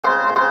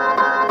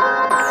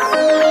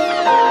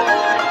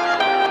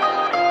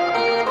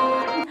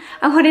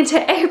I wanted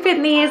to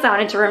open these. I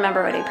wanted to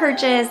remember what I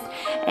purchased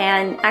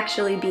and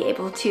actually be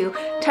able to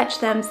touch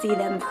them, see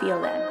them,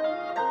 feel them.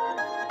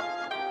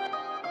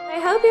 I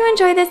hope you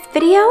enjoyed this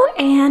video,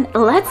 and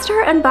let's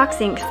start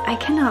unboxing because I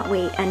cannot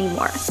wait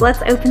anymore. So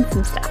let's open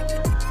some stuff.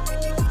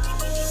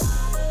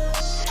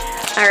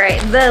 All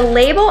right, the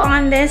label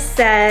on this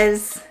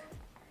says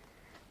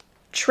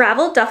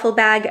travel duffel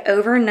bag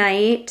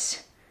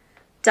overnight,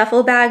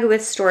 duffel bag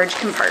with storage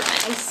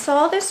compartment. I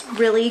saw this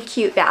really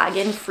cute bag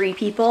in Free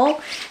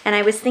People and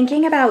I was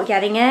thinking about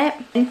getting it.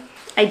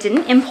 I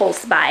didn't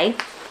impulse buy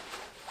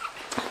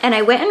and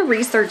I went and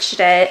researched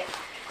it.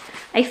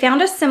 I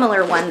found a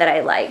similar one that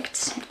I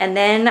liked, and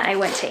then I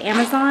went to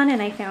Amazon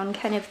and I found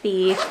kind of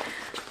the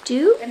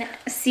dupe. And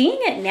seeing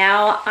it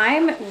now,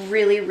 I'm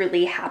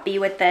really happy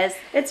with this.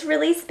 It's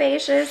really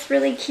spacious,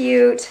 really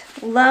cute.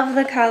 Love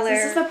the color.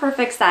 This is the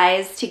perfect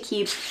size to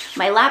keep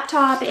my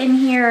laptop in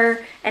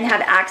here and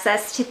have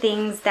access to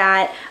things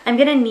that I'm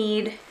gonna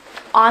need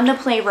on the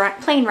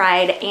plane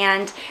ride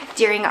and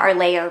during our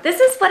layover.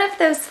 This is one of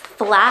those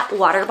flat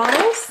water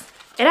bottles.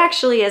 It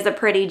actually is a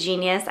pretty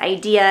genius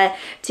idea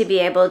to be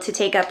able to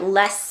take up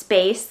less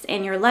space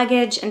in your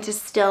luggage and to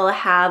still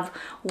have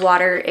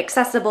water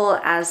accessible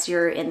as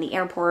you're in the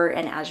airport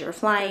and as you're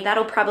flying.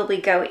 That'll probably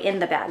go in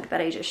the bag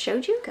that I just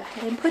showed you. Go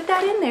ahead and put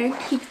that in there.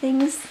 Keep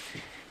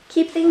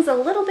things a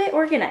little bit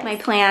organized. My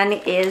plan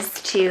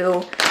is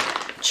to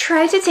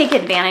try to take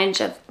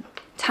advantage of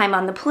time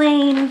on the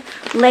plane,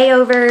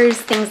 layovers,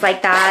 things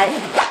like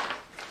that,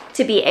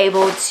 to be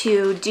able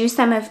to do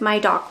some of my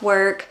doc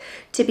work,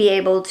 to be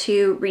able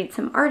to read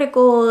some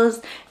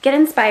articles, get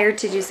inspired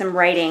to do some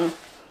writing.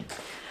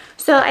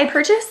 So I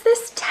purchased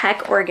this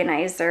tech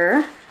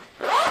organizer.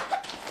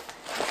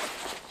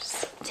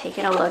 Just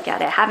taking a look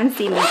at it. Haven't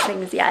seen these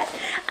things yet.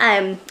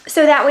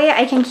 So that way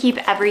I can keep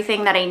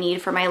everything that I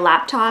need for my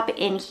laptop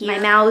in here. My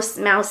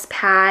mouse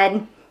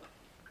pad,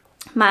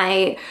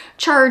 my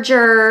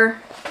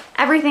charger,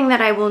 everything that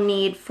I will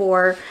need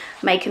for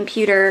my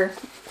computer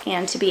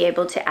and to be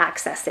able to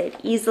access it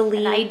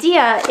easily. The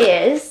idea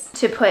is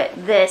to put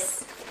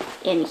this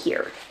in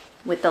here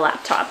with the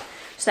laptop.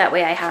 So that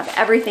way I have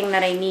everything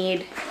that I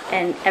need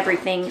and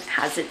everything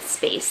has its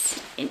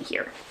space in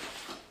here.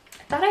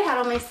 I thought I had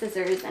all my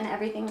scissors and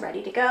everything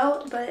ready to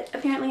go, but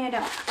apparently I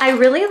don't. I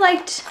really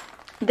liked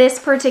this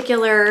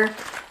particular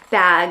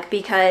bag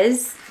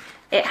because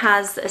it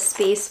has a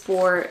space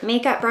for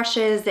makeup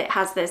brushes. It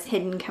has this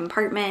hidden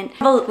compartment.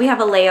 We have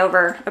a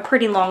layover, a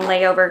pretty long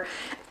layover.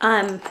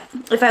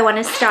 If I want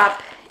to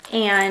stop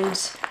and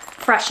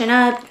freshen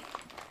up,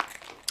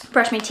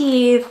 brush my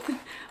teeth,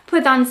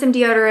 put on some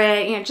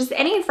deodorant, you know, just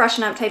any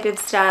freshen up type of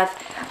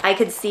stuff, I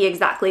could see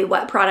exactly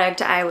what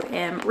product I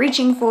am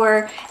reaching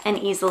for and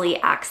easily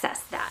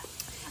access that.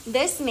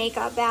 This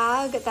makeup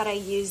bag that I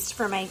used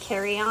for my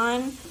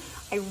carry-on,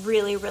 I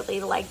really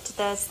liked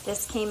this.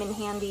 This came in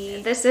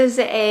handy. This is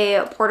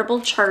a portable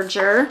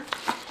charger,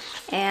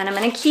 and I'm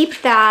gonna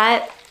keep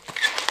that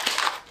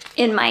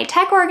in my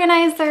tech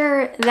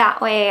organizer. That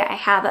way I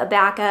have a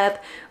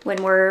backup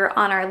when we're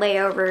on our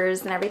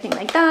layovers and everything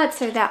like that,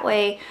 so that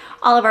way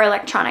all of our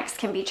electronics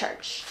can be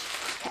charged.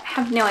 Okay, I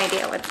have no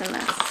idea what's in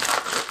this.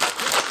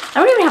 I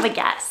don't even have a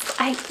guess.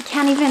 I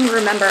can't even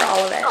remember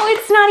all of it. Oh,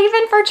 it's not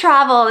even for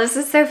travel. This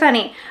is so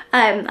funny.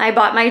 I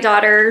bought my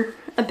daughter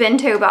a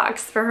bento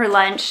box for her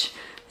lunch.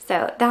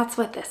 So that's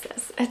what this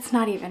is. It's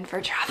not even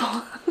for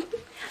travel.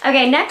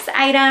 Okay, next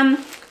item,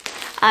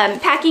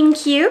 packing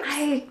cubes.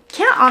 I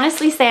can't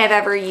honestly say I've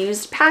ever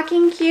used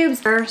packing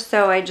cubes,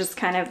 so I just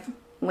kind of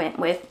went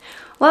with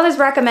what was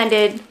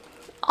recommended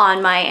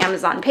on my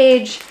Amazon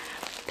page.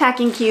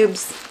 Packing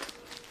cubes.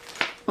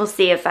 We'll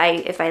see if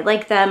I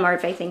like them or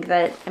if I think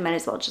that I might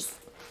as well just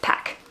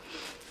pack.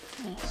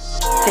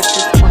 This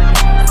is one.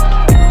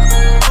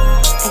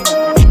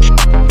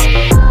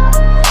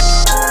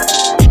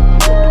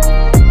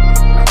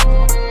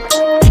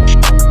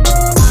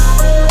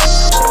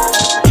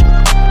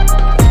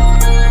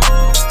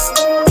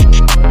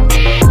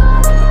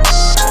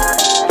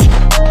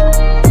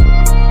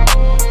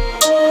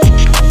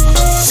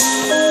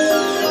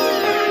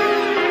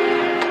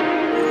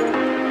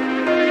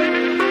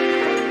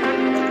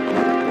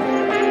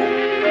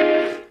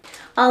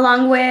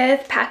 Along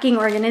with packing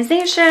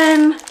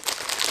organization.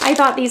 I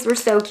thought these were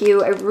so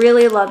cute. I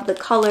really love the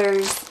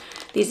colors.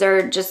 These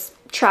are just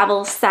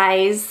travel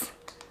size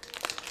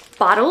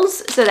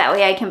bottles, so that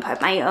way I can put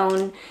my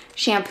own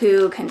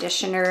shampoo,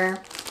 conditioner,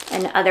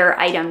 and other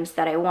items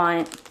that I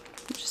want.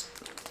 Just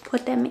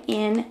put them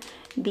in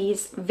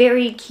these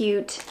very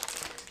cute,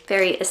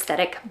 very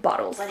aesthetic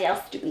bottles. What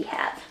else do we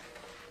have?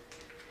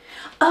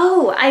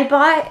 Oh, I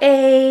bought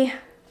a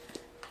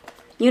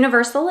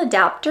universal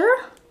adapter.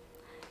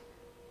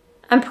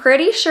 I'm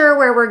pretty sure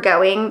where we're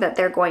going that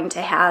they're going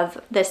to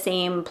have the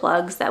same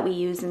plugs that we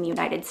use in the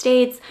United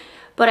States,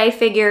 but I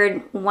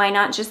figured why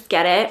not just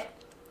get it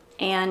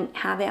and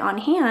have it on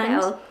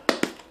hand. So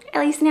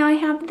at least now I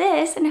have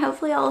this, and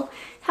hopefully I'll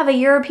have a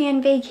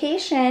European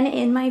vacation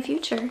in my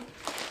future.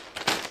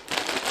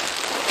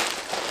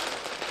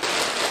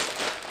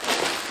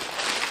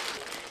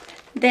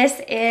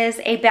 This is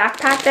a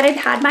backpack that I've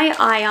had my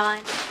eye on.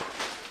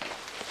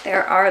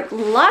 There are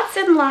lots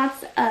and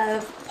lots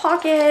of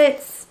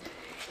pockets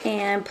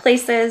and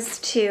places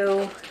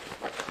to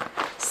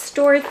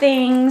store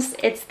things.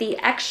 It's the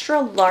extra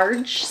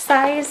large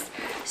size,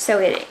 so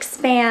it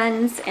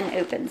expands and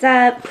opens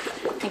up.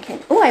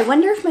 I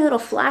wonder if my little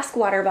flask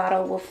water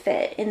bottle will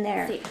fit in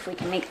there. Let's see if we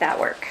can make that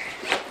work.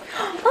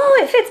 Oh,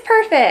 it fits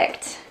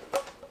perfect.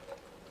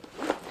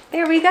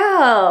 There we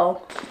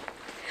go.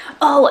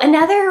 Oh,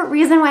 another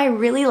reason why I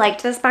really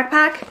liked this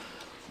backpack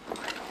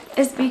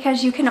is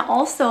because you can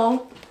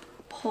also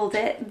hold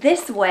it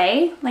this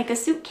way, like a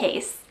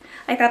suitcase.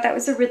 I thought that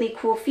was a really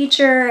cool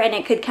feature, and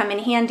it could come in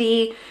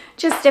handy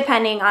just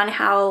depending on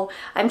how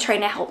I'm trying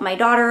to help my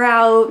daughter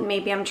out.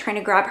 Maybe I'm trying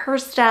to grab her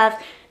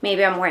stuff.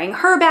 Maybe I'm wearing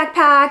her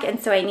backpack,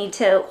 and so I need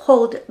to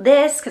hold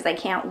this because I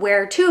can't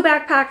wear two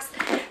backpacks.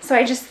 So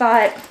I just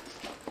thought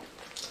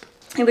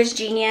it was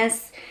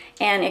genius,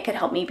 and it could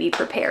help me be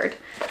prepared.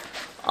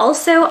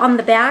 Also on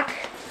the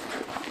back,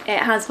 it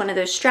has one of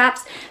those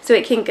straps so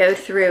it can go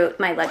through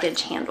my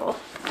luggage handle.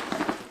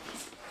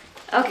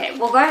 Okay,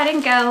 we'll go ahead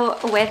and go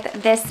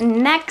with this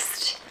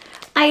next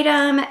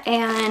item,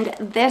 and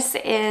this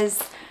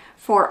is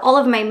for all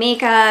of my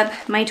makeup,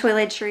 my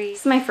toiletries. This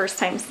is my first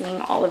time seeing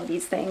all of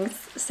these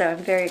things, so I'm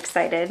very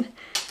excited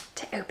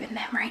to open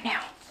them right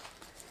now.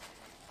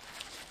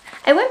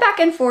 I went back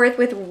and forth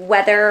with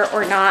whether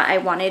or not I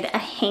wanted a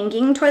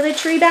hanging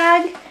toiletry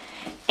bag,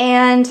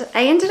 and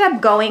I ended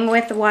up going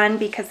with one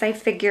because I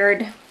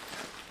figured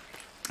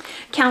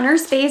counter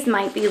space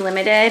might be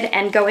limited,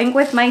 and going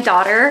with my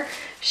daughter,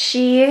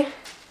 she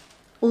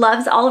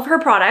loves all of her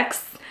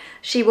products.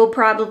 She will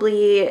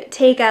probably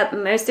take up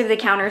most of the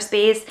counter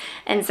space,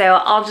 and so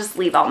I'll just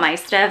leave all my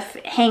stuff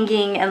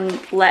hanging and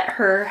let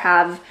her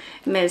have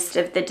most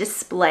of the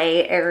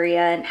display area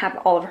and have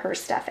all of her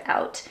stuff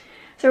out.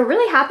 So we're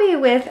really happy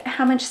with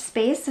how much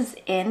space is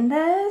in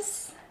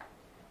this.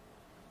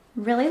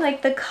 Really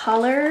like the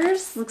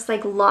colors. Looks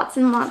like lots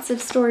and lots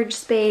of storage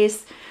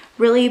space,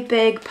 really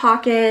big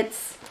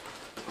pockets.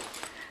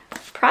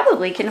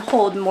 Probably can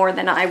hold more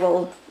than I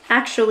will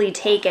actually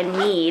take and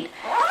need.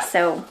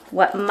 So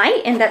what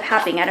might end up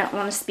happening, I don't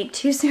want to speak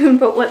too soon,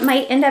 but what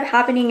might end up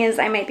happening is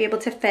I might be able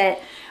to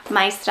fit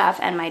my stuff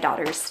and my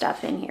daughter's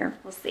stuff in here.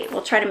 We'll see.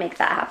 We'll try to make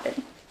that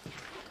happen.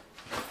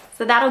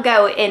 So that'll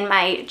go in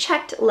my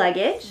checked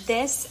luggage.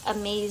 This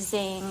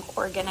amazing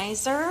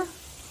organizer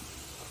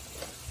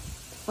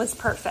was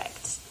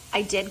perfect.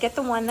 I did get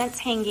the one that's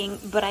hanging,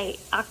 but I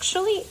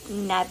actually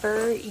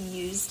never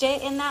used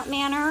it in that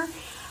manner,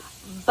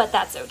 but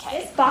that's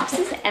okay. This box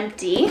is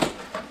empty.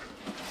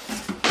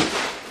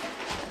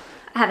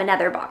 I have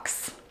another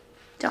box.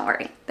 Don't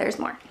worry, there's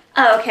more.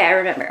 Oh, okay, I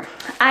remember.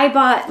 I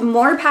bought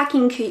more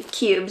packing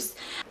cubes.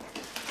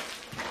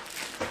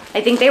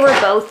 I think they were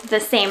both the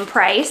same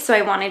price, so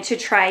I wanted to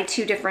try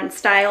two different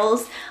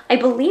styles. I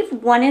believe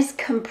one is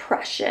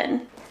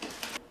compression.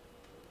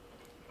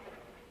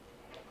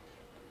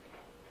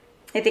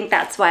 I think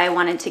that's why I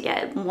wanted to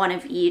get one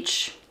of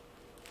each.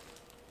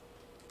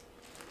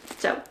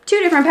 So, two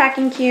different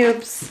packing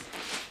cubes.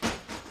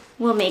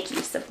 We'll make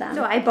use of them.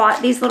 So I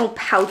bought these little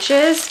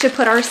pouches to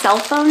put our cell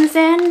phones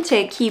in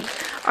to keep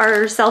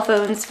our cell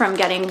phones from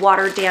getting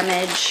water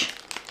damage.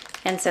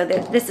 And so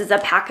this is a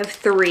pack of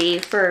 3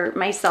 for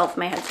myself,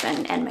 my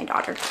husband, and my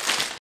daughter.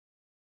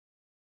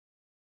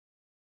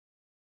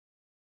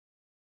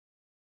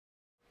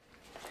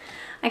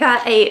 I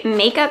got a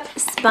makeup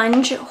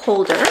sponge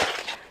holder.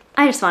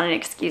 I just want an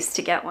excuse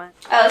to get one.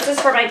 Oh, this is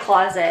for my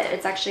closet.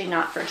 It's actually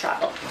not for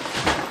travel.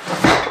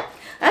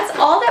 That's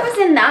all that was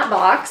in that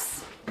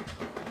box.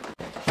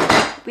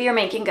 We are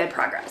making good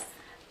progress.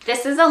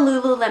 This is a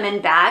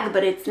Lululemon bag,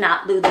 but it's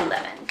not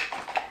Lululemon.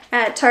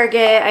 At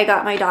Target, I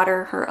got my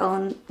daughter her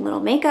own little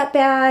makeup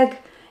bag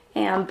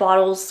and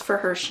bottles for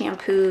her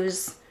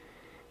shampoos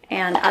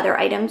and other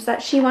items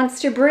that she wants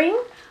to bring.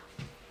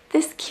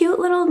 This cute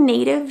little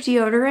native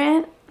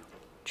deodorant,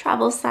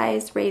 travel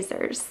size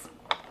razors.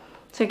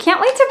 So I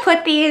can't wait to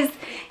put these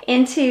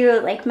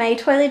into like my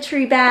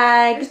toiletry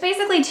bag. There's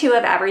basically 2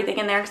 of everything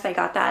in there because I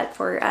got that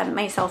for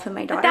myself and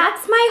my daughter. But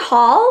that's my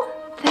haul.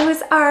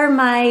 Those are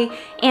my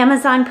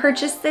Amazon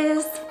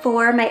purchases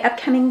for my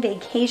upcoming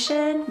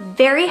vacation.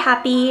 Very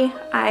happy.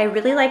 I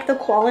really like the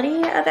quality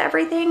of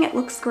everything. It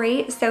looks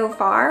great so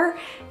far,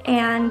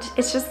 and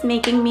it's just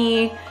making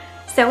me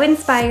so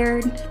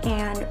inspired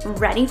and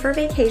ready for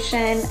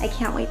vacation. I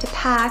can't wait to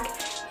pack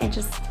and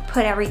just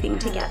put everything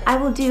together. I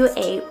will do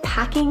a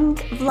packing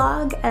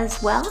vlog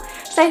as well,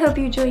 so I hope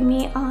you join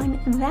me on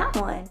that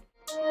one.